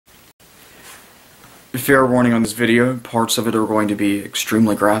Fair warning on this video, parts of it are going to be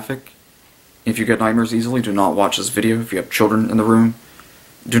extremely graphic. If you get nightmares easily, do not watch this video. If you have children in the room,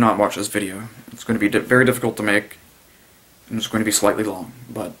 do not watch this video. It's going to be very difficult to make, and it's going to be slightly long,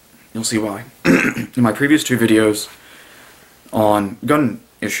 but you'll see why. In my previous two videos on gun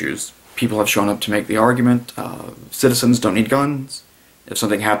issues, people have shown up to make the argument, citizens don't need guns. If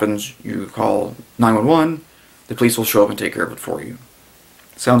something happens, you call 911, the police will show up and take care of it for you.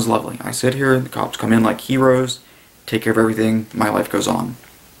 Sounds lovely. I sit here, the cops come in like heroes, take care of everything, my life goes on.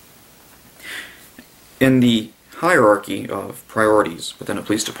 In the hierarchy of priorities within a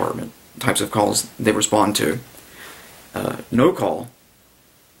police department, types of calls they respond to, no call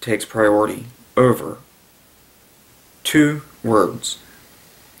takes priority over two words.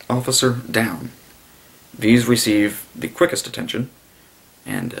 Officer down. These receive the quickest attention,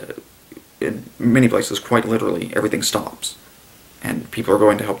 and in many places, quite literally, everything stops. And people are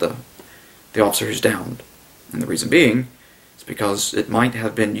going to help the officer who's downed. And the reason being is because it might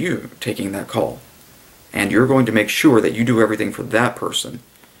have been you taking that call. And you're going to make sure that you do everything for that person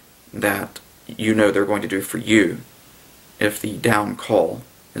that you know they're going to do for you if the down call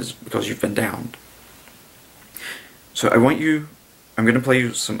is because you've been downed. So I'm going to play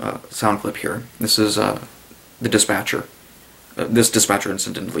you some sound clip here. This is the dispatcher. This dispatcher,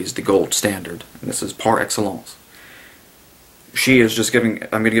 incidentally, is the gold standard. And this is par excellence. She is just giving,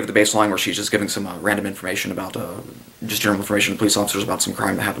 I'm going to give the baseline where she's just giving some random information about, just general information to police officers about some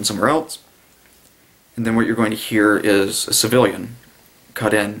crime that happened somewhere else. And then what you're going to hear is a civilian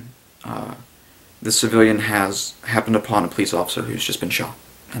cut in. This civilian has happened upon a police officer who's just been shot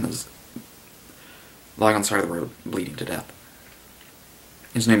and is lying on the side of the road, bleeding to death.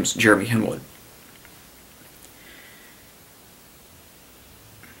 His name's Jeremy Henwood.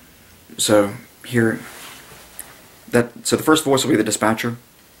 So here, so the first voice will be the dispatcher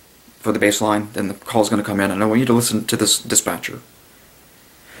for the baseline, then the call's going to come in, and I want you to listen to this dispatcher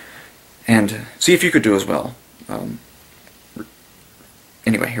and see if you could do as well.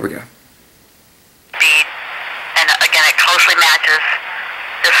 Anyway, here we go. And again, it closely matches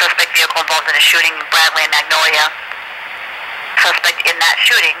the suspect vehicle involved in a shooting in Bradley and Magnolia. Suspect in that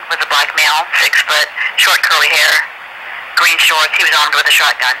shooting was a black male, 6 foot, short curly hair, green shorts. He was armed with a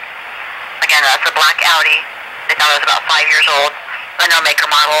shotgun. Again, that's a black Audi. They thought it was about 5 years old. No maker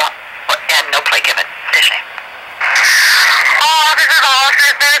model and no plate given. It's a shame.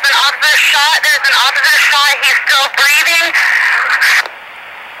 Officers, there's an officer shot. There's an officer shot. He's still breathing.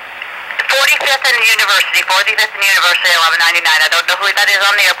 45th and University. 45th and University, 1199. I don't know who that is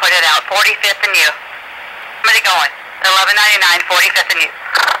on there. Put it out. 45th and U. Somebody going. 1199, 45th and U.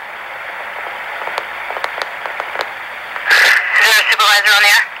 Is there a supervisor on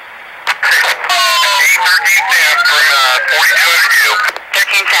there? 13 Sam from 42 and U.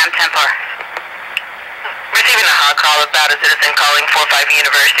 13 Sam, 10 4. Receiving a hot call about a citizen calling 45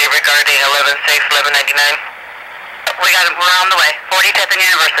 University regarding 11-6, 1199. We're on the way. 45th and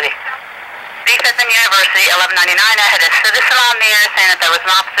University. 45th and University, 1199. I had a citizen on there saying that there was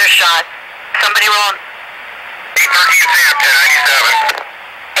an officer shot. Somebody rolled. 813 Sam,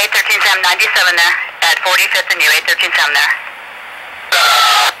 1097. 813 Sam, 97 there. At 45th and U, 813 Sam there.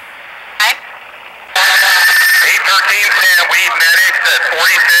 Right? 813 Sam, we need medics at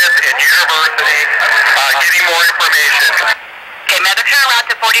 45th and University. Getting more information. Okay, medics are allowed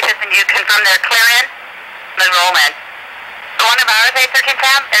to 45th and U. Confirm they're clear in. Then roll in. One of ours, 813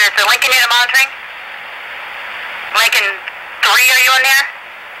 Sam, and it's the Lincoln unit monitoring. Lincoln 3, are you in there?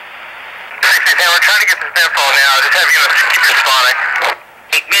 60 Sam, we're trying to get this info now. Just have you keep responding.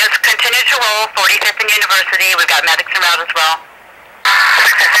 Units continue to roll. 45th and University. We've got medics en route as well. 60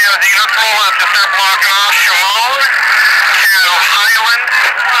 Sam, the units roll is to start blocking off Shimon to Highland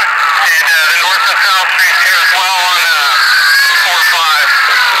and the north and south streets here as well on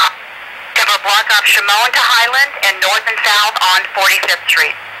 4-5. Have a block off Shimon to Highland and north and south on 45th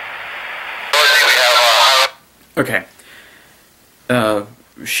Street. Okay.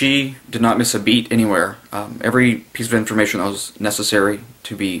 She did not miss a beat anywhere. Every piece of information that was necessary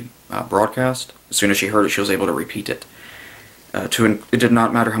to be broadcast, as soon as she heard it, she was able to repeat it. It did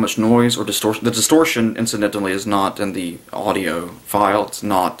not matter how much noise or distortion. The distortion, incidentally, is not in the audio file. It's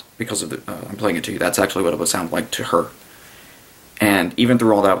not because of the. I'm playing it to you. That's actually what it would sound like to her. And even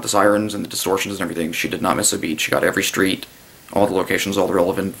through all that, with the sirens and the distortions and everything, she did not miss a beat. She got every street, all the locations, all the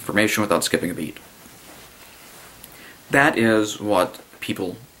relevant information without skipping a beat. That is what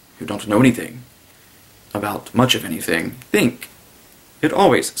people who don't know anything about much of anything think it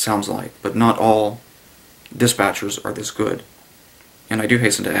always sounds like, but not all dispatchers are this good. And I do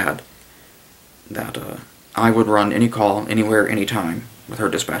hasten to add that I would run any call, anywhere, anytime, with her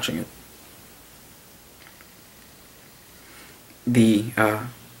dispatching it. what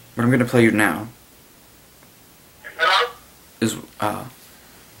I'm going to play you now is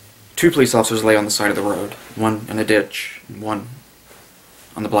two police officers lay on the side of the road, one in a ditch, and one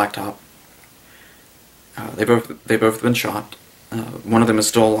on the blacktop. They both been shot. One of them is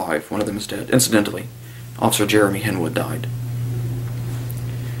still alive, one of them is dead. Incidentally, Officer Jeremy Henwood died.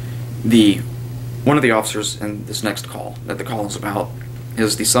 One of the officers in this next call, that the call is about,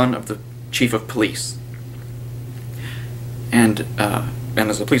 is the son of the chief of police, and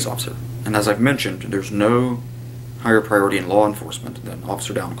is a police officer. And as I've mentioned, there's no higher priority in law enforcement than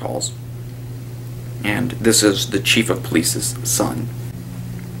officer down calls. And this is the chief of police's son.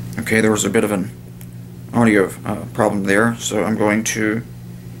 Okay, there was a bit of an audio problem there, so I'm going to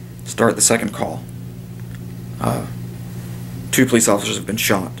start the second call. Two police officers have been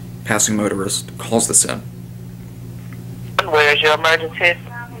shot. Passing motorist calls this in. Where is your emergency?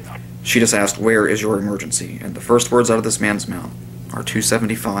 She just asked, "Where is your emergency?" And the first words out of this man's mouth are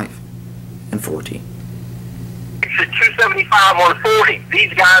 275 and 40. Exit 275 on 40.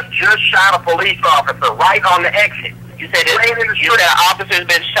 These guys just shot a police officer right on the exit. You said an officer's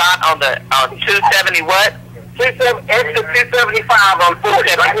been shot on 270 what? Exit 275 on 40.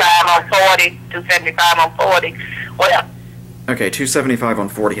 275 on 40. 275 on 40. Well, Okay, 275 on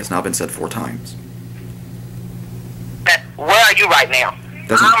 40 has now been said 4 times. where are you right now?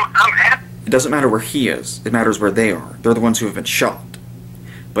 It doesn't matter where he is, it matters where they are. They're the ones who have been shot.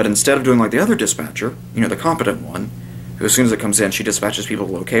 But instead of doing like the other dispatcher, you know, the competent one, who as soon as it comes in, she dispatches people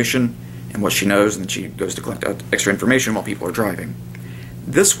to location and what she knows, and then she goes to collect extra information while people are driving.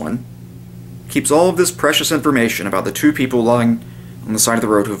 This one keeps all of this precious information about the 2 people lying on the side of the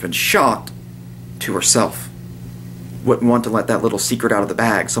road who have been shot to herself. Wouldn't want to let that little secret out of the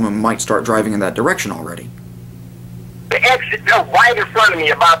bag. Someone might start driving in that direction already. The exit, they're right in front of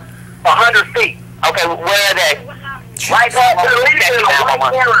me, about 100 feet. Okay, where are they? Right off the lead in a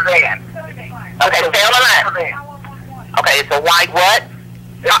white caravan. Okay, stay on the line. Okay, it's a white what?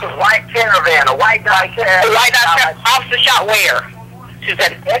 It's a white caravan, a white guy caravan. The white officer shot where?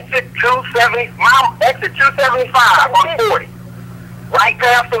 Exit 270, exit 275 on 40. Right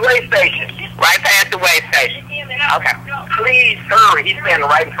past the way station. Right past the way station. Okay. Please hurry, he's standing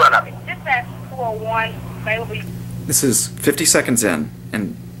right in front of me. Dispatch 401, available. This is 50 seconds in,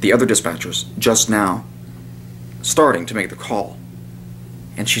 and the other dispatcher's just now starting to make the call.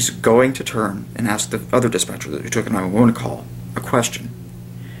 And she's going to turn and ask the other dispatcher who took a 911 call a question.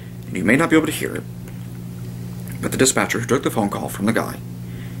 And you may not be able to hear it, but the dispatcher who took the phone call from the guy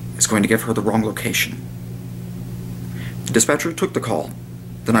is going to give her the wrong location. The dispatcher who took the call,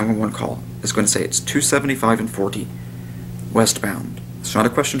 the 911 call, is going to say it's 275 and 40 westbound. It's not a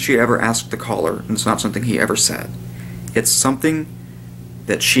question she ever asked the caller, and it's not something he ever said. It's something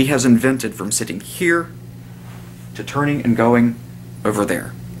that she has invented from sitting here to turning and going over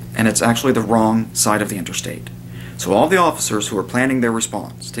there. And it's actually the wrong side of the interstate. So all the officers who are planning their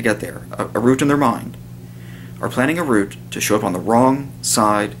response to get there, a route in their mind, are planning a route to show up on the wrong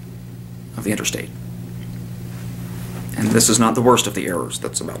side of the interstate. And this is not the worst of the errors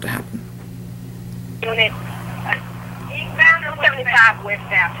that's about to happen. Unit 275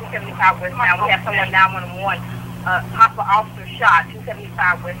 westbound, 275 westbound. We have someone 911. Possible officer shot,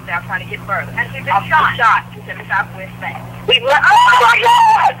 275 westbound, trying to get further. Officer shot, 275 westbound. Oh my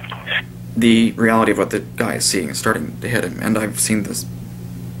God! The reality of what the guy is seeing is starting to hit him, and I've seen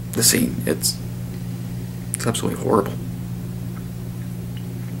the scene. It's absolutely horrible.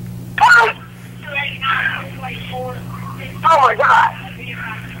 Oh my God!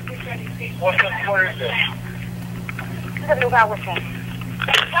 Where is this? 275 westbound.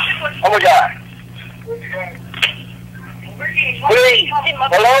 Oh my God! Please,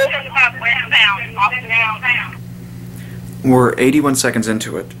 hello? We're 81 seconds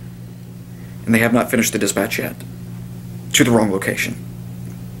into it, and they have not finished the dispatch yet. To the wrong location.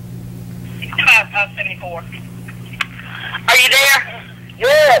 74. Are you there?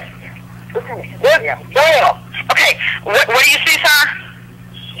 Yes! Damn! Okay, what do you see, sir?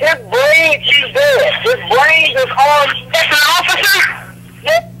 His brain, she's dead. His brain is on. That's an officer?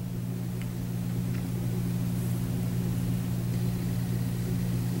 Yes.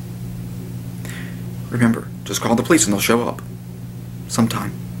 Remember, just call the police and they'll show up.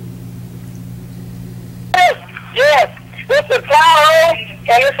 Sometime. Yes, it's a Tahoe and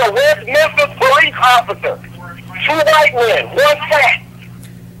it's a West Memphis police officer. 2 white men, 1 fat.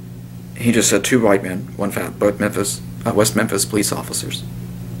 He just said 2 white men, 1 fat, both West Memphis police officers.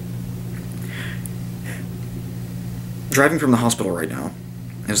 Driving from the hospital right now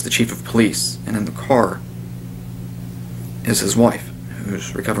is the chief of police, and in the car is his wife,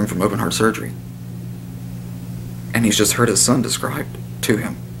 who's recovering from open heart surgery. And and he's just heard his son described to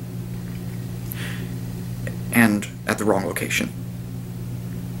him. And at the wrong location.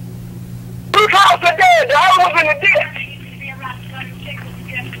 Whose house is dead? I was in the ditch.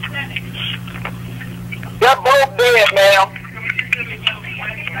 They're both dead, ma'am.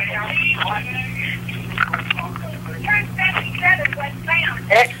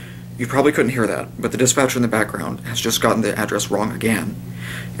 You probably couldn't hear that, but the dispatcher in the background has just gotten the address wrong again,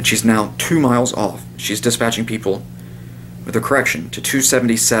 and she's now 2 miles off. She's dispatching people with a correction to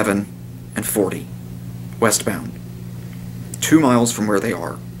 277 and 40 westbound, 2 miles from where they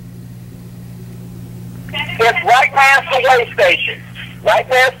are. It's right past the way station. Right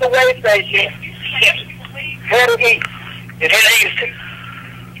past the way station. Headed east. It's headed east.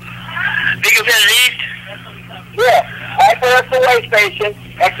 Think it's headed east? Yeah, right past the way station,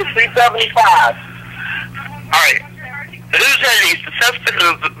 exit 375. Alright. Who's headed east? The suspect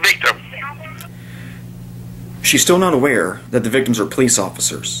or the victim? She's still not aware that the victims are police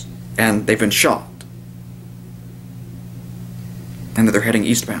officers, and they've been shot, and that they're heading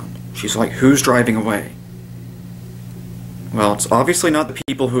eastbound. She's like, who's driving away? Well, it's obviously not the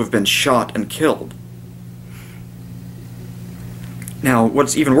people who have been shot and killed. Now,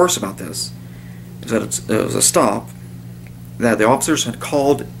 what's even worse about this is that it was a stop that the officers had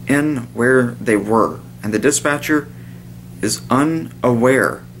called in where they were, and the dispatcher is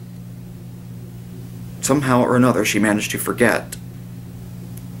unaware. Somehow or another, she managed to forget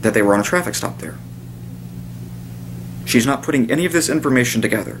that they were on a traffic stop there. She's not putting any of this information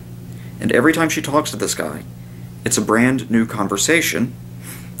together, and every time she talks to this guy, it's a brand new conversation,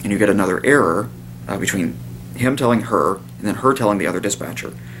 and you get another error between him telling her and then her telling the other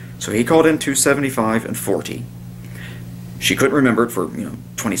dispatcher. So he called in 275 and 40. She couldn't remember it for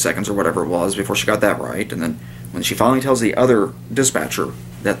 20 seconds or whatever it was before she got that right, and then when she finally tells the other dispatcher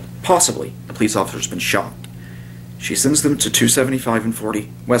that possibly a police officer's been shot, she sends them to 275 and 40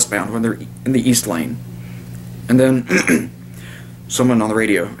 westbound when they're in the east lane. And then someone on the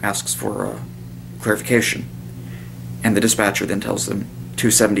radio asks for clarification, and the dispatcher then tells them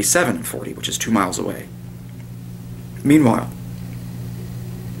 277 and 40, which is 2 miles away. Meanwhile,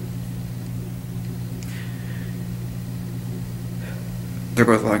 they're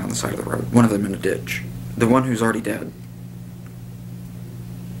both lying on the side of the road, one of them in a ditch. The one who's already dead,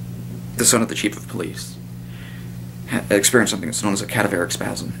 the son of the chief of police, experienced something that's known as a cadaveric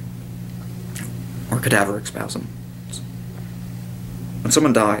spasm, or cadaveric spasm. When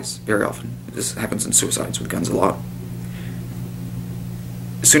someone dies, very often, this happens in suicides with guns a lot,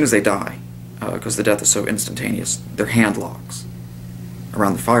 as soon as they die, because the death is so instantaneous, their hand locks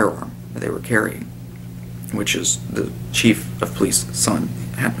around the firearm that they were carrying, which is the chief of police son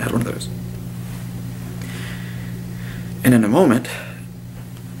had one of those. And in a moment,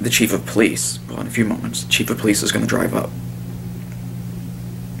 the chief of police, well, in a few moments, the chief of police is going to drive up.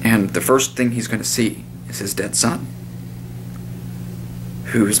 And the first thing he's going to see is his dead son,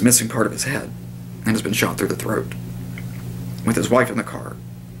 who is missing part of his head and has been shot through the throat, with his wife in the car,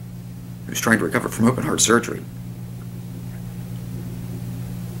 who's trying to recover from open heart surgery.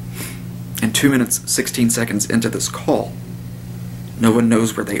 And 2 minutes, 16 seconds into this call, no one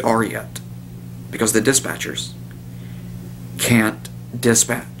knows where they are yet, because the dispatchers can't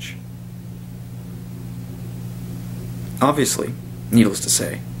dispatch. Obviously, needless to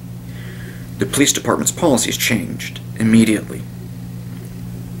say, the police department's policies changed immediately.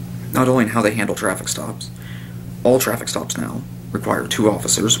 Not only in how they handle traffic stops, all traffic stops now require 2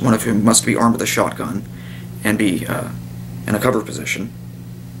 officers, one of whom must be armed with a shotgun and be in a cover position,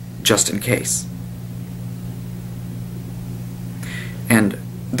 just in case. And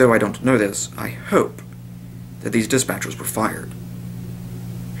though I don't know this, I hope that these dispatchers were fired.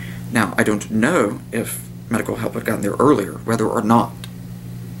 Now, I don't know if medical help had gotten there earlier, whether or not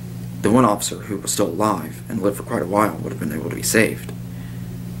the one officer who was still alive and lived for quite a while would have been able to be saved.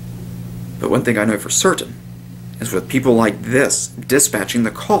 But one thing I know for certain is with people like this dispatching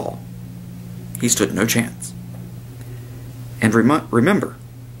the call, he stood no chance. And remember,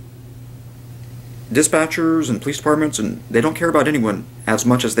 dispatchers and police departments, and they don't care about anyone as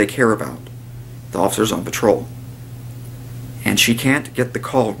much as they care about the officers on patrol. And she can't get the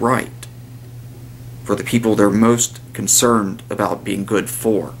call right for the people they're most concerned about being good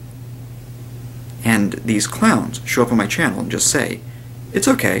for. And these clowns show up on my channel and just say, it's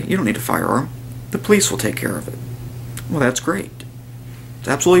okay, you don't need a firearm. The police will take care of it. Well, that's great. It's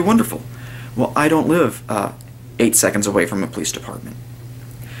absolutely wonderful. Well, I don't live 8 seconds away from a police department.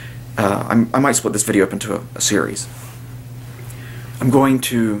 I might split this video up into a series. I'm going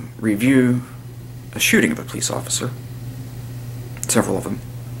to review a shooting of a police officer, several of them,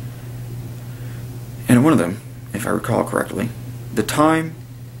 and in one of them, if I recall correctly, the time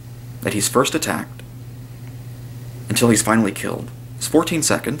that he's first attacked until he's finally killed is 14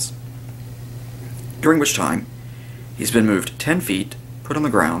 seconds, during which time he's been moved 10 feet, put on the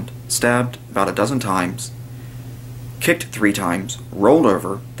ground, stabbed about a dozen times, kicked 3 times, rolled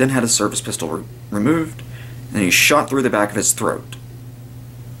over, then had his service pistol removed, and then he shot through the back of his throat,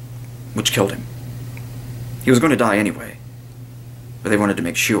 which killed him. He was going to die anyway, but they wanted to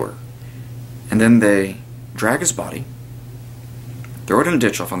make sure. And then they drag his body, throw it in a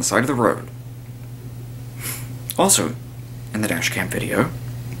ditch off on the side of the road. Also, in the dashcam video,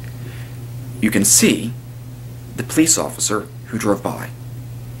 you can see the police officer who drove by,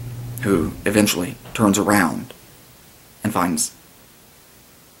 who eventually turns around and finds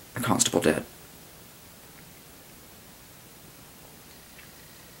a constable dead.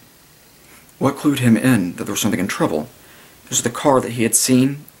 What clued him in that there was something in trouble was the car that he had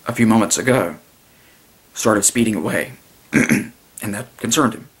seen a few moments ago started speeding away, and that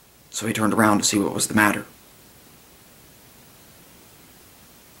concerned him, so he turned around to see what was the matter.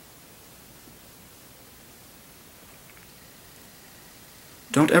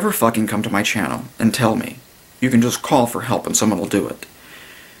 Don't ever fucking come to my channel and tell me you can just call for help and someone will do it.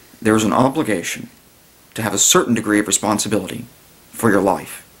 There is an obligation to have a certain degree of responsibility for your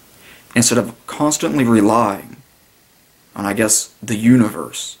life, instead of constantly relying on, I guess, the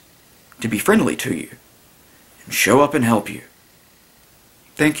universe to be friendly to you and show up and help you.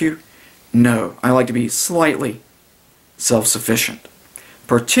 Thank you? No, I like to be slightly self-sufficient,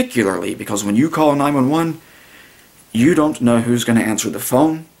 particularly because when you call 911, you don't know who's going to answer the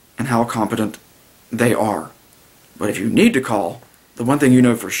phone and how competent they are. But if you need to call, the one thing you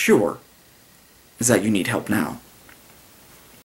know for sure is that you need help now.